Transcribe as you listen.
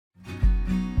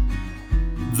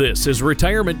This is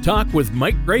Retirement Talk with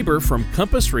Mike Graber from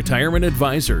Compass Retirement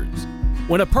Advisors.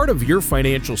 When a part of your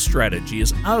financial strategy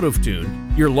is out of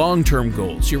tune, your long-term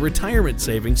goals, your retirement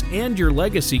savings, and your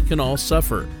legacy can all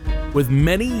suffer. With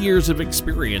many years of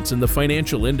experience in the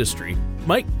financial industry,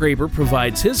 Mike Graber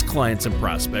provides his clients and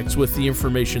prospects with the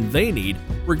information they need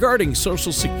regarding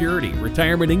Social Security,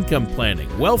 retirement income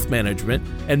planning, wealth management,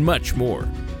 and much more.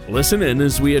 Listen in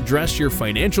as we address your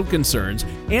financial concerns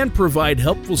and provide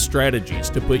helpful strategies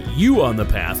to put you on the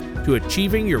path to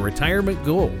achieving your retirement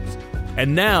goals.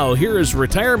 And now, here is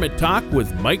Retirement Talk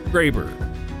with Mike Graber.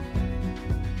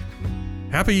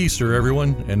 Happy Easter,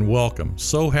 everyone, and welcome.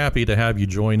 So happy to have you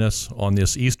join us on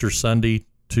this Easter Sunday,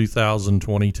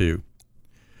 2022.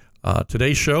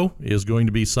 Today's show is going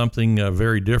to be something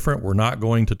very different. We're not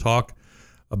going to talk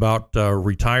about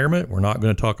retirement. We're not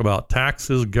going to talk about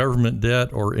taxes, government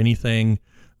debt, or anything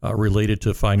related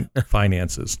to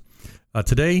finances.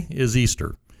 Today is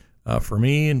Easter. For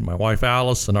me and my wife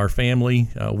Alice and our family,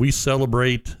 we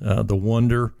celebrate the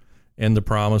wonder and the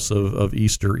promise of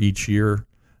Easter each year.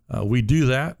 We do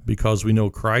that because we know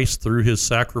Christ, through his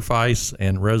sacrifice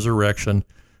and resurrection,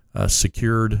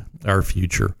 secured our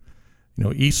future. You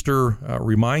know, Easter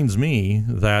reminds me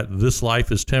that this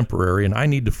life is temporary and I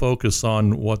need to focus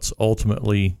on what's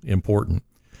ultimately important.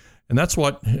 And that's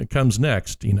what comes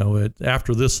next,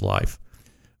 after this life.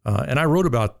 And I wrote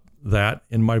about that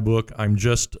in my book, I'm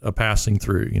Just a Passing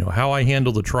Through. How I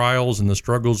handle the trials and the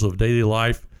struggles of daily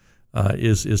life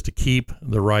is to keep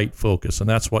the right focus. And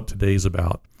that's what today's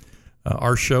about.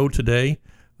 Our show today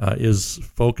is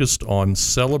focused on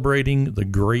celebrating the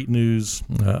great news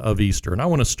of Easter. And I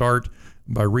want to start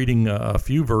by reading a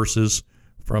few verses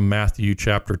from Matthew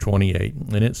chapter 28.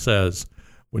 And it says,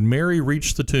 "When Mary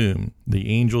reached the tomb, the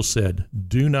angel said,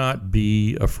 'Do not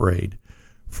be afraid,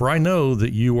 for I know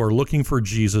that you are looking for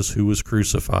Jesus who was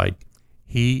crucified.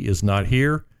 He is not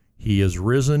here. He is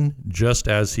risen, just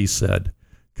as he said.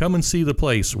 Come and see the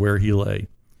place where he lay.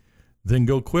 Then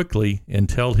go quickly and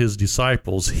tell his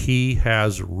disciples he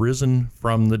has risen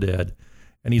from the dead,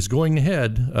 and he's going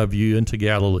ahead of you into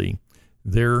Galilee.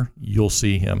 There you'll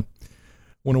see him.'" I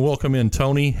want to welcome in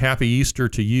Tony. Happy Easter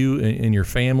to you and your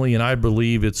family, and I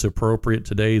believe it's appropriate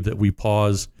today that we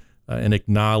pause and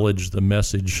acknowledge the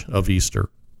message of Easter.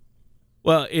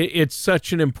 Well, it's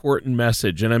such an important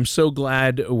message, and I'm so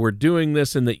glad we're doing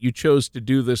this and that you chose to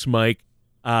do this, Mike.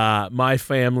 My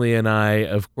family and I,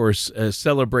 of course,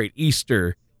 celebrate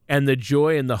Easter and the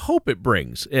joy and the hope it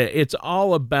brings. It's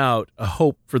all about a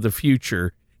hope for the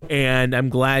future, and I'm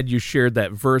glad you shared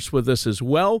that verse with us as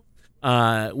well.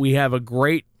 We have a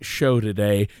great show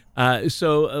today,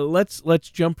 so let's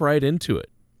jump right into it.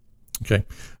 Okay.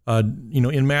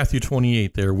 In Matthew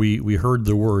 28 there, we heard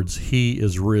the words, he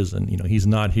is risen. He's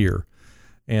not here.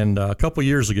 And a couple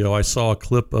years ago, I saw a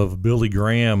clip of Billy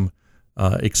Graham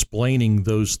explaining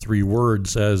those three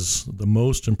words as the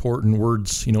most important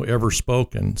words, ever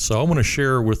spoken. So I want to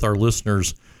share with our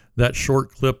listeners that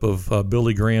short clip of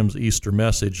Billy Graham's Easter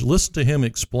message. Listen to him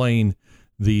explain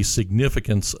the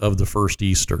significance of the first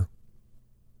Easter.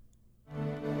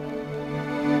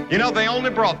 They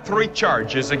only brought 3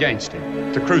 charges against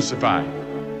him to crucify him.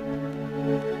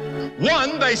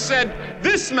 One, they said,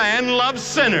 this man loves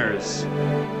sinners.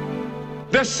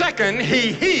 The second,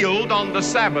 he healed on the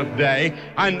Sabbath day.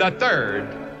 And the third,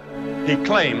 he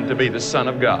claimed to be the Son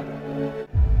of God.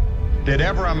 Did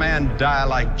ever a man die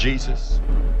like Jesus?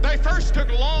 They first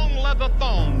took long leather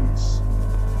thongs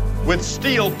with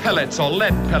steel pellets or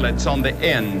lead pellets on the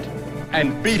end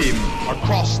and beat him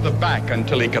across the back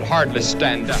until he could hardly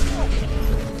stand up.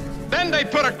 Then they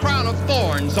put a crown of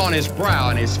thorns on his brow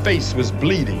and his face was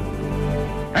bleeding.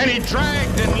 And he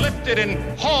dragged and lifted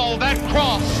and hauled that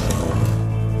cross.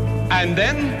 And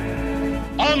then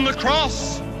on the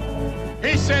cross,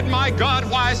 he said, "My God,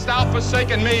 why hast thou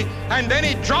forsaken me?" And then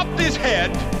he dropped his head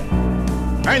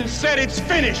and said, "It's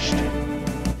finished."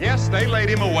 Yes, they laid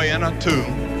him away in a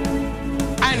tomb.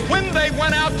 And when they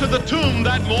went out to the tomb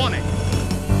that morning,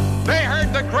 they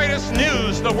heard the greatest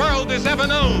news the world has ever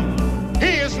known.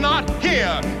 He is not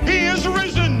here. He is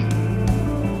risen.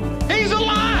 He's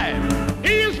alive.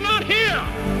 He is not here.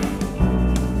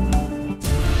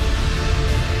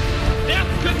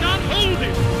 Death could not hold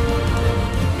him.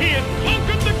 He had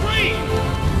conquered the grave.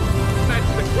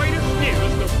 That's the greatest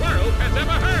news the world has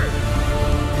ever heard.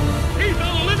 He's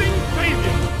a living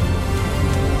Savior.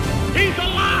 He's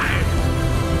alive.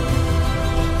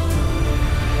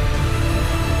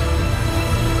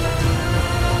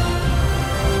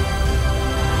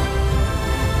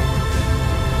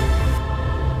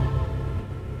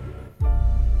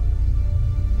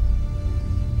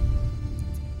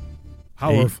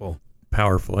 Powerful.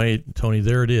 Powerful. Hey, Tony,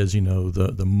 there it is.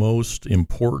 The most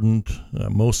important,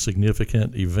 most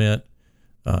significant event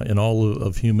in all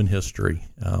of human history.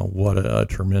 What a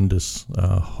tremendous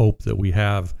hope that we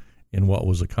have in what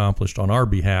was accomplished on our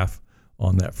behalf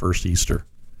on that first Easter.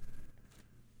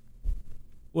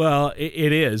 Well,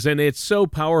 it is, and it's so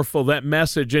powerful, that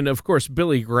message. And of course,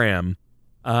 Billy Graham,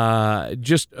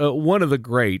 just one of the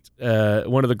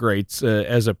greats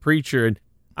as a preacher. And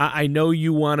I know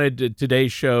you wanted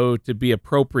today's show to be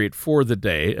appropriate for the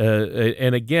day,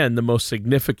 and again, the most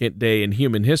significant day in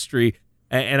human history.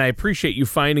 And I appreciate you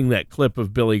finding that clip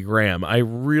of Billy Graham. I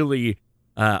really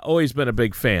always been a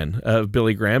big fan of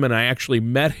Billy Graham, and I actually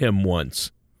met him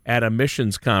once at a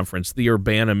missions conference, the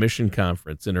Urbana Mission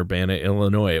Conference in Urbana,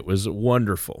 Illinois. It was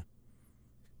wonderful.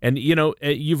 And,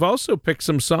 you've also picked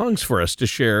some songs for us to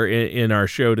share in our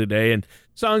show today, and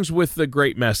songs with a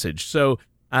great message. So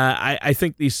I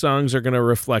think these songs are going to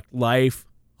reflect life,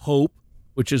 hope,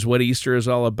 which is what Easter is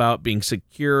all about, being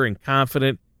secure and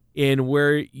confident in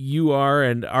where you are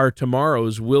and our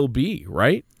tomorrows will be,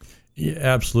 right? Yeah,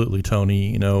 absolutely,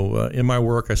 Tony. In my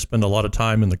work, I spend a lot of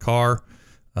time in the car,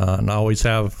 and I always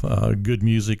have good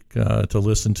music to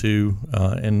listen to,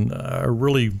 and I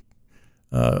really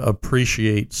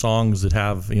appreciate songs that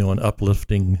have an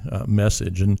uplifting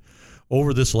message. And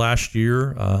over this last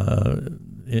year,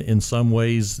 in some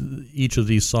ways, each of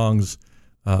these songs,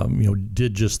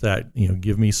 did just that.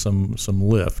 Give me some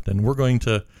lift, and we're going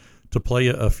to play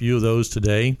a few of those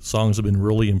today. Songs have been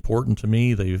really important to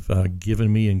me. They've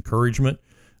given me encouragement,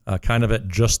 kind of at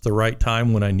just the right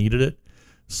time when I needed it.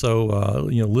 So,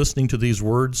 listening to these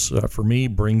words for me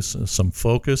brings some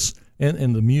focus,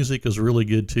 and the music is really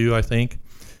good too, I think.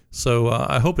 So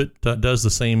I hope it does the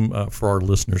same for our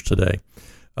listeners today.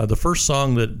 The first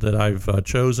song that I've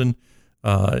chosen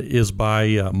is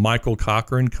by Michael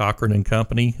Cochran and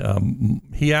Company.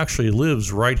 He actually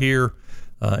lives right here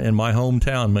in my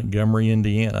hometown, Montgomery,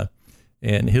 Indiana.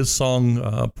 And his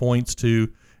song points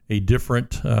to a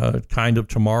different kind of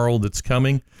tomorrow that's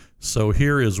coming. So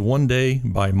here is One Day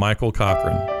by Michael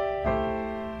Cochran.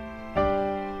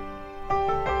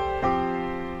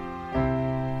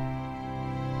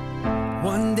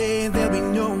 One day there'll be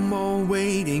no more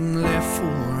waiting left for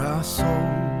our souls.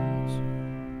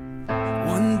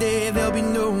 One day there'll be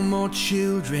no more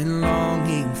children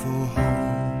longing for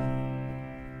home.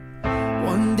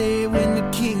 One day when the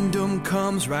kingdom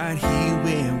comes right here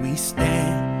where we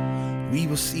stand, we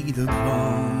will see the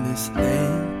promised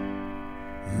land.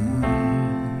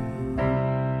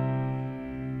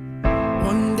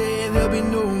 One day there'll be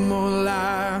no more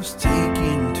lives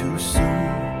taken too soon.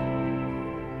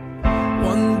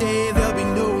 One day there'll be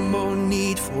no more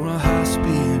need for a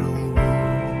hospital room.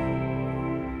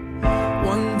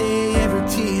 One day every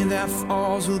tear that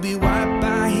falls will be wiped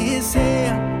by his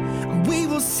hand, and we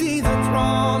will see the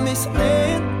promised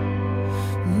land.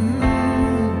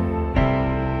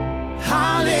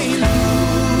 Hallelujah.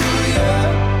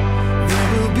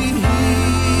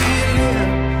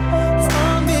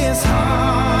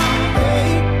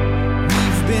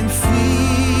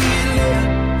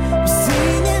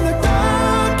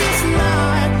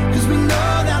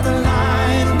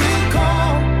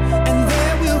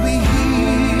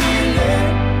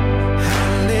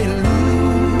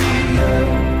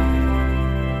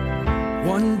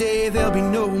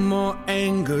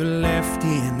 Anger left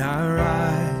in our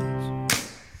eyes.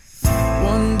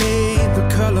 One day the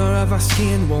color of our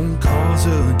skin won't cause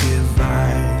a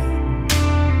divide.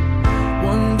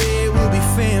 One day we'll be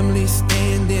family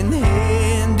standing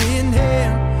hand in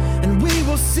hand, and we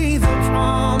will see the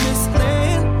promised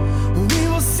land. We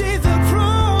will see the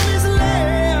promised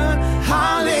land.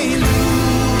 Hallelujah.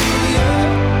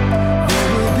 There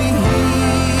will be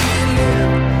healing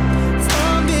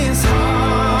from this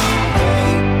heartache.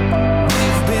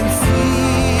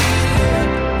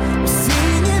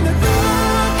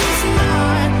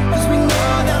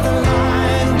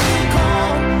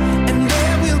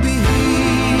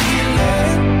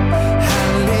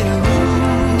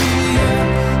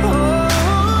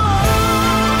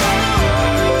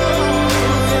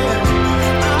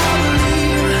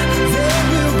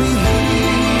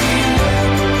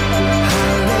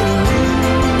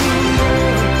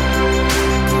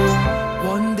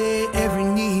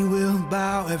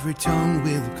 Every tongue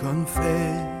will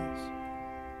confess.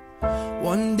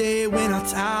 One day when our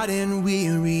tired and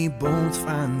weary bones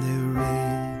find their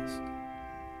rest.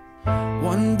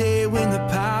 One day when the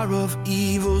power of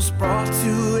evil's brought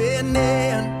to an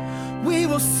end, we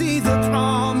will see the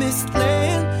promised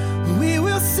land. We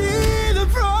will see the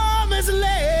promised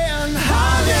land.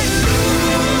 Hallelujah.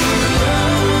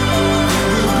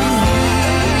 There will be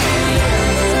healing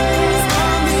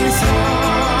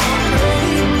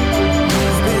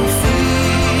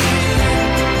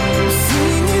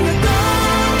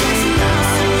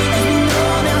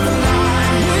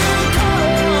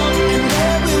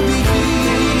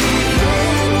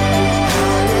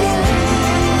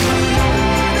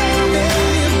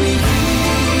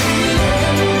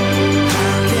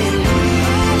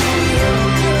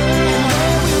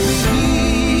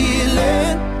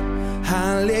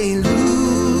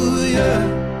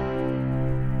Hallelujah.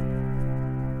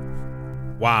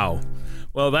 Wow.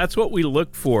 Well, that's what we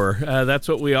look for. That's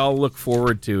what we all look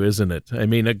forward to, isn't it? I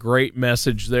mean, a great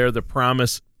message there, the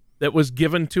promise that was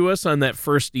given to us on that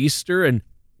first Easter, and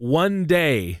one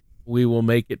day we will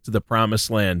make it to the promised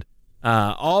land.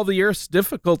 All the earth's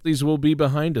difficulties will be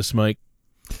behind us, Mike.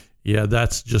 Yeah,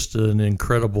 that's just an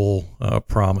incredible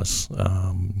promise.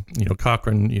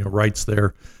 Cochrane, writes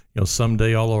there,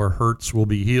 someday all our hurts will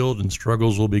be healed and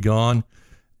struggles will be gone.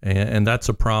 And that's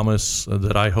a promise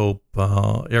that I hope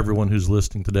everyone who's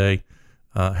listening today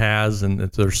has and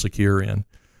that they're secure in.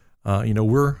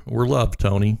 We're loved,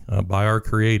 Tony, by our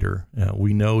Creator.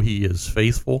 We know He is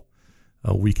faithful.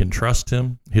 We can trust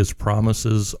Him. His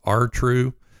promises are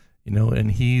true,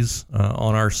 and He's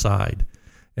on our side.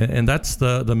 And that's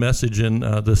the message in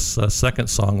this second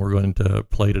song we're going to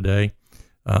play today.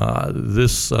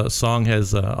 This song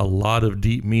has a lot of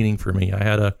deep meaning for me. I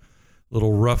had a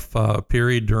little rough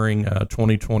period during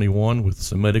 2021 with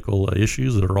some medical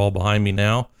issues that are all behind me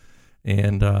now.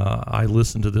 And I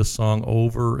listened to this song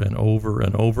over and over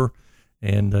and over.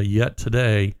 And yet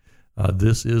today,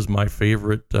 this is my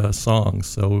favorite song.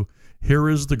 So here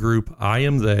is the group I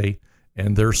Am They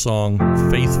and their song,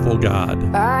 Faithful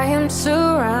God. I am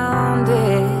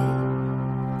surrounded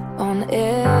on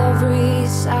every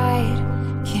side.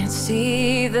 Can't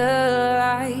see the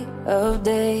light of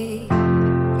day.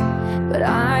 But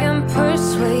I am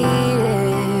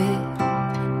persuaded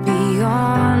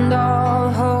beyond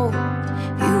all hope,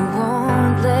 you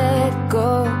won't let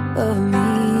go of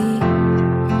me.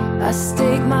 I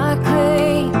stake my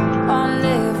claim on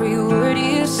every word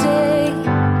you say.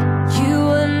 You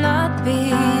will not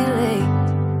be late.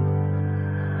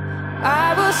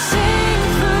 I will sing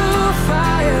through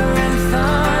fire and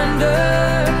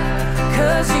thunder,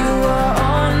 'cause you are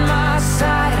on my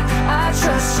side. I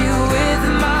trust you with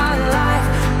my life.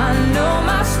 I know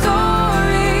my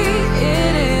story,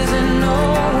 it isn't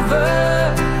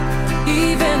over.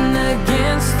 Even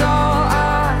against all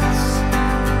odds,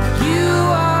 you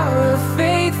are a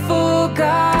faithful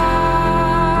God.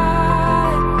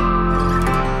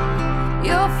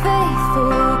 You're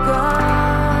faithful God.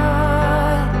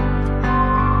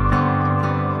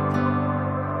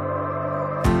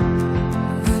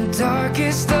 The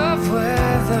darkest of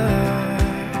weather,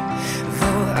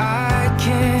 though I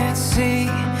can't see,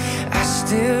 I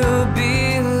still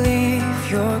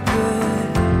believe you're good.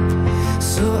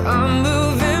 So I'm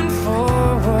moving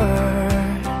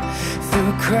forward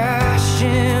through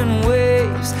crashing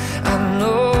waves. I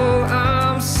know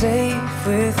I'm safe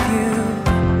with you.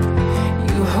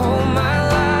 You hold my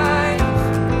life,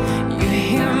 you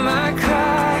hear my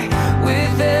cry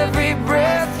with every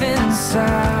breath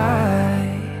inside.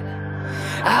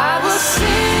 I will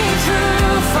sing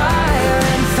through fire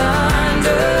and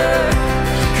thunder,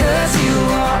 'cause you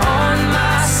are on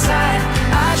my side.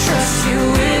 I trust you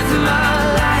with my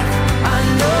life. I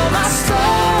know my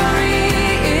story,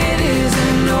 it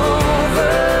isn't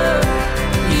over.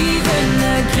 Even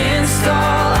against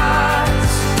all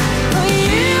odds,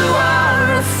 you are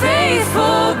a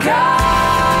faithful God.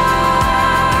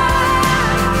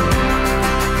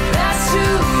 That's who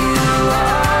you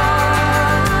are.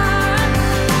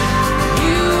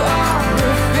 You are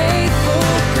a faithful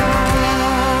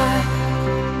God.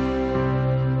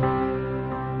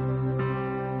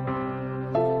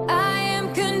 I am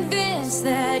convinced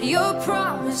that your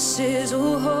promises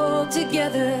will hold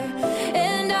together,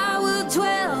 and I will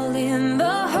dwell in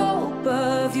the hope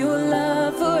of your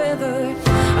love forever.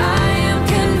 I am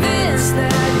convinced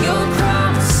that your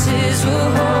promises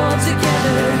will hold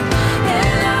together,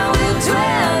 and I will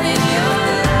dwell in your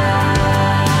love.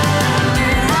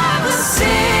 And I will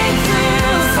sing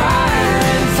through fire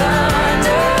and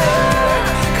thunder,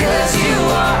 'cause you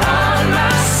are on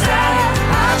my side.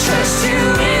 I trust you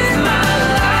with my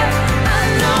life. I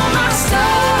know my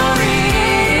story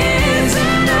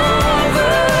isn't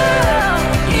over.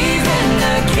 Even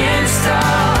against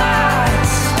all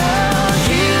odds,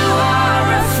 you are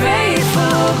a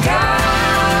faithful God.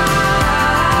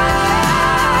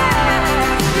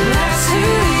 That's who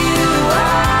you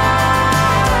are.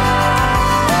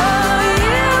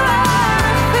 You are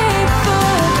a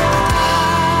faithful God.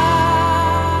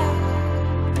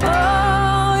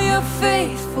 Oh, you're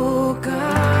faithful God.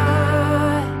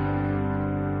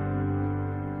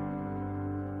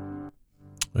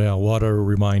 Yeah, what a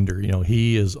reminder.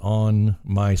 He is on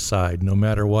my side. No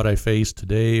matter what I face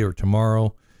today or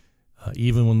tomorrow,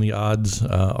 even when the odds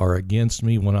are against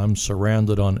me, when I'm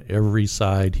surrounded on every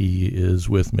side, He is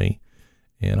with me.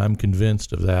 And I'm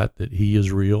convinced of that He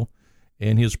is real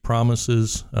and His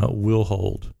promises will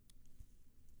hold.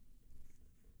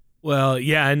 Well,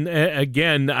 yeah, and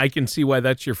again, I can see why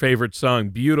that's your favorite song.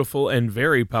 Beautiful and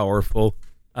very powerful.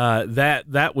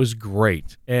 That was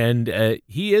great, and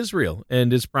he is real,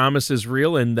 and his promise is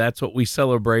real, and that's what we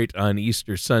celebrate on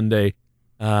Easter Sunday.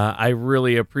 I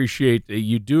really appreciate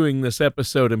you doing this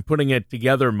episode and putting it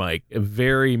together, Mike.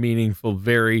 Very meaningful,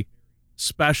 very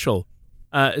special.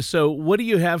 So what do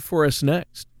you have for us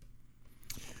next?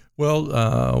 Well,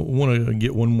 I want to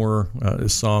get one more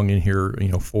song in here,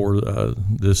 for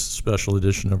this special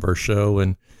edition of our show,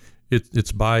 and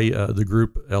it's by the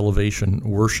group Elevation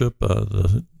Worship.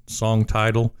 The song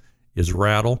title is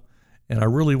 "Rattle," and I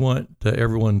really want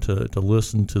everyone to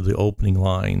listen to the opening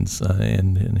lines,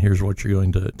 and here's what you're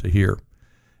going to hear.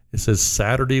 It says,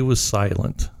 "Saturday was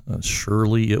silent,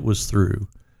 surely it was through,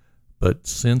 but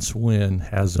since when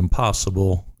has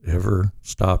impossible ever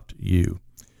stopped you?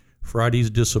 Friday's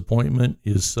disappointment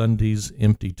is Sunday's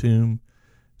empty tomb.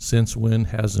 Since when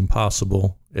has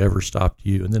impossible ever stopped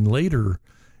you?" And then later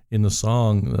in the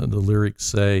song, the lyrics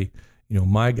say,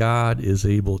 "My God is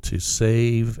able to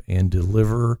save and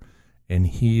deliver and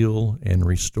heal and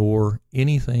restore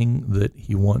anything that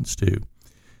he wants to."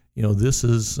 This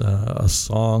is a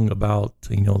song about,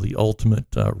 the ultimate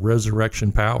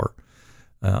resurrection power.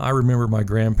 I remember my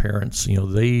grandparents,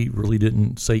 they really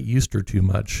didn't say Easter too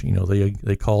much.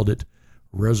 They called it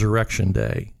Resurrection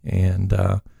Day, and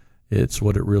it's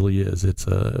what it really is. It's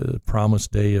a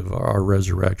promised day of our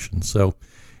resurrection. So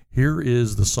here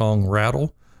is the song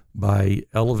 "Rattle" by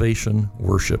Elevation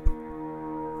Worship.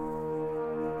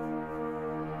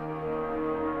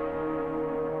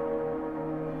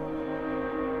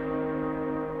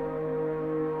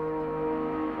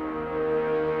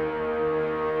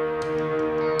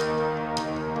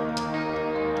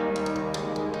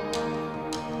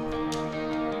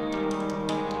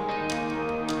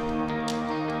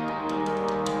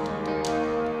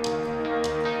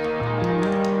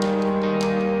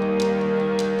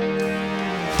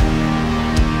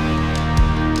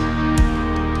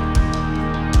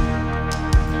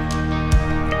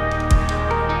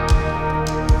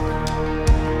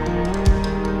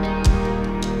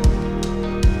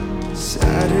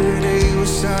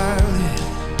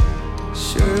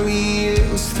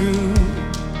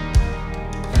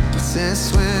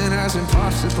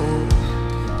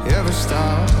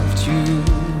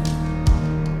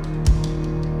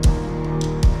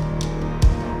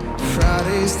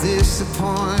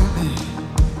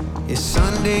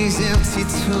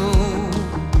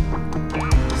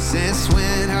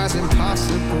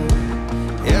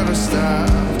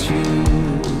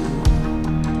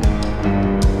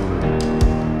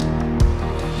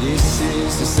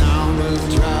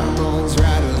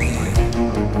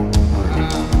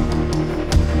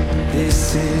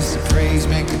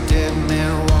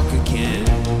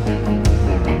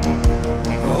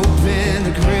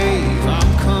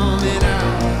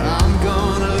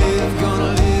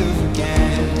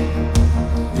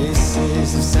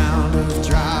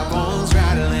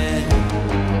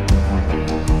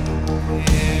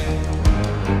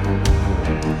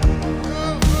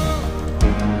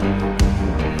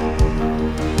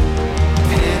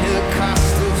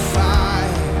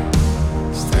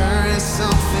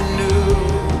 Something new.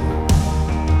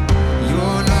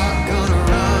 You're not gonna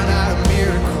run.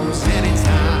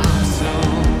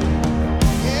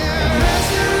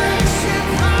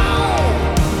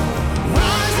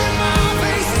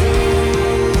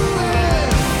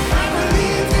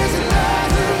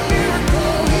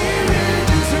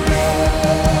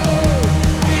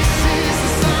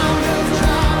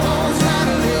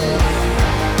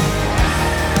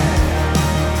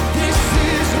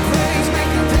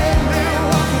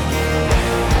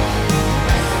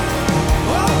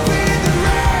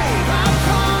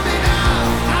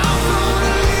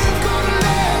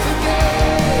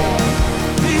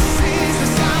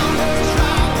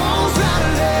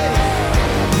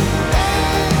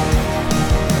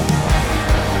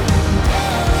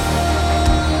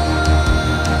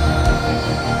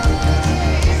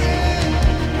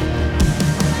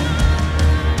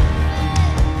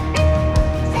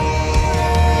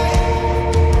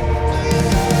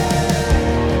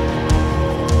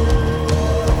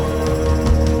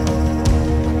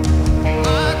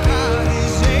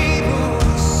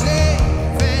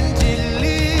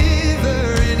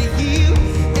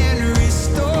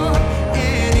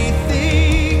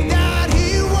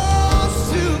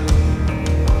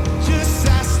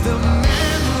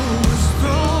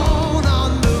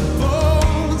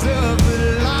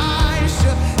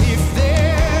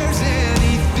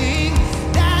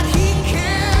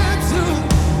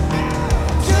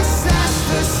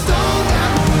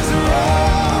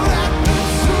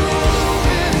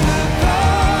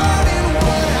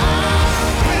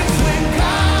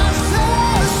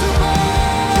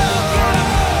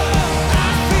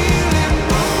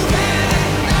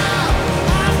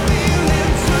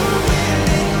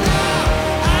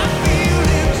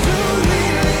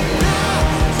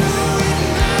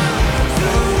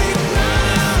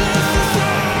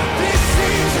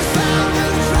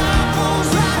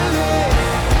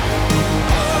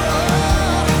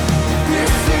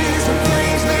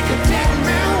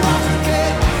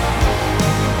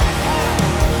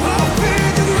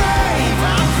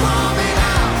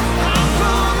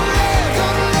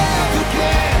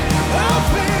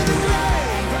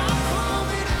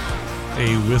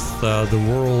 the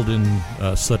world in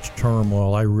such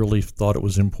turmoil, I really thought it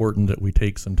was important that we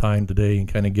take some time today and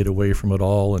kind of get away from it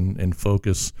all and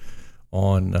focus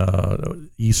on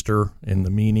Easter and the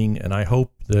meaning. And I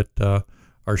hope that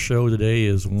our show today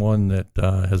is one that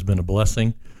has been a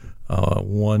blessing,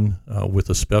 one with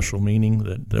a special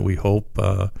meaning that we hope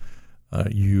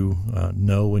you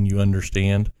know and you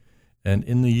understand. And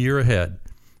in the year ahead,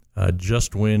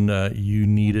 just when you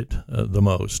need it the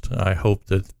most, I hope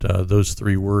that those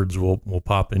three words will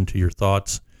pop into your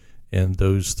thoughts, and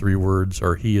those three words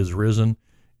are "He is risen,"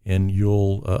 and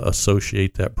you'll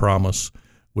associate that promise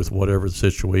with whatever the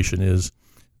situation is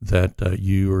that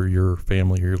you or your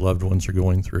family or your loved ones are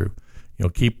going through.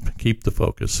 Keep the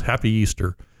focus. Happy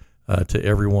Easter to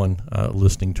everyone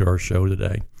listening to our show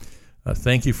today.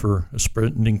 Thank you for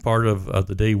spending part of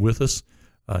the day with us.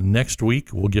 Next week,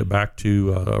 we'll get back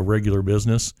to regular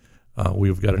business.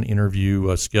 We've got an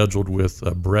interview scheduled with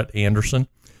Brett Anderson.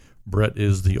 Brett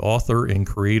is the author and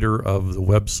creator of the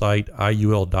website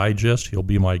IUL Digest. He'll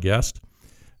be my guest.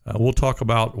 We'll talk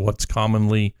about what's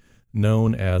commonly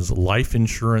known as life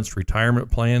insurance retirement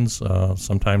plans.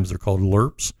 Sometimes they're called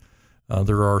LIRPs.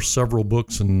 There are several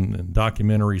books and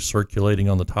documentaries circulating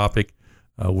on the topic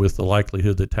with the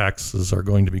likelihood that taxes are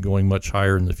going to be going much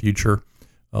higher in the future.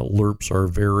 LIRPs are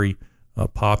very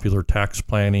popular tax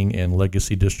planning and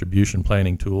legacy distribution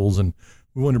planning tools, and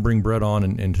we want to bring Brett on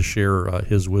and to share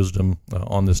his wisdom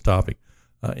on this topic.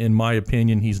 In my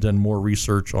opinion, he's done more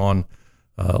research on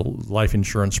life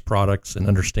insurance products and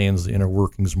understands the inner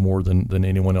workings more than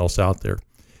anyone else out there.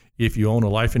 If you own a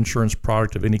life insurance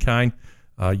product of any kind,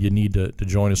 you need to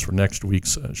join us for next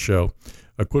week's show.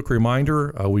 A quick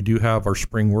reminder, we do have our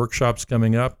spring workshops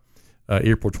coming up.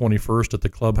 April 21st at the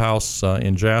Clubhouse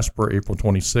in Jasper, April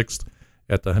 26th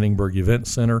at the Huntingburg Event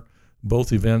Center.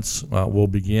 Both events will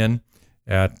begin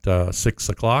at 6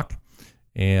 o'clock,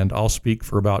 and I'll speak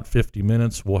for about 50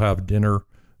 minutes. We'll have dinner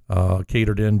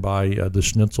catered in by the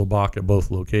Schnitzelbach at both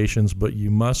locations, but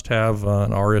you must have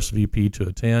an RSVP to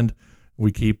attend.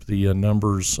 We keep the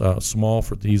numbers small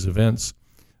for these events.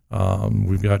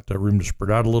 We've got room to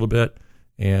spread out a little bit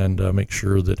and make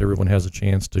sure that everyone has a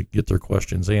chance to get their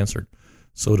questions answered.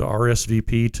 So to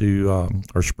RSVP to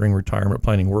our spring retirement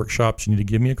planning workshops, you need to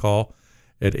give me a call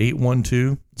at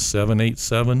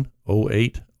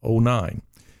 812-787-0809.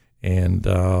 And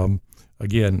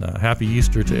again, happy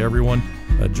Easter to everyone.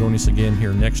 Join us again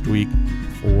here next week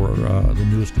for the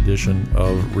newest edition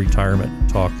of Retirement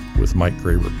Talk with Mike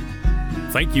Graber.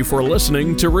 Thank you for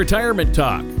listening to Retirement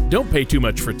Talk. Don't pay too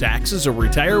much for taxes or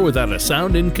retire without a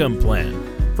sound income plan.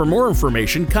 For more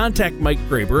information, contact Mike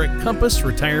Graber at Compass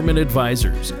Retirement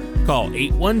Advisors. Call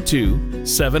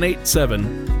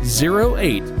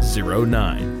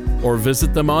 812-787-0809 or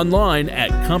visit them online at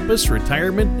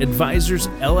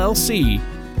compassretirementadvisorsllc.com.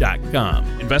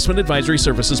 Investment advisory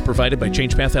services provided by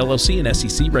ChangePath LLC, an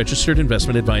SEC registered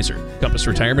investment advisor. Compass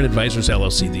Retirement Advisors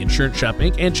LLC, the Insurance Shop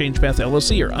Inc., and ChangePath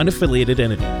LLC are unaffiliated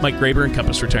entities. Mike Graber and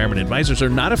Compass Retirement Advisors are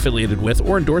not affiliated with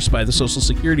or endorsed by the Social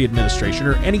Security Administration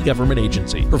or any government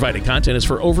agency. Provided content is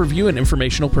for overview and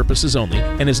informational purposes only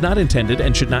and is not intended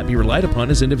and should not be relied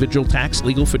upon as individual tax,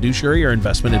 legal, fiduciary, or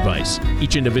investment advice.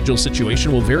 Each individual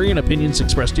situation will vary and opinions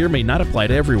expressed here may not apply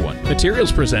to everyone.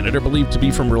 Materials presented are believed to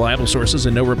be from reliable sources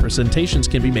and no representations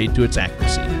can be made to its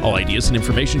accuracy. All ideas and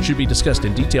information should be discussed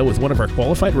in detail with one of our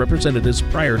qualified representatives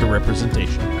prior to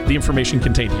representation. The information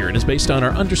contained herein is based on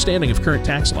our understanding of current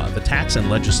tax law. The tax and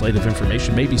legislative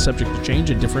information may be subject to change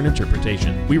and different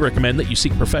interpretation. We recommend that you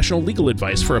seek professional legal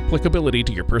advice for applicability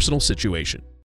to your personal situation.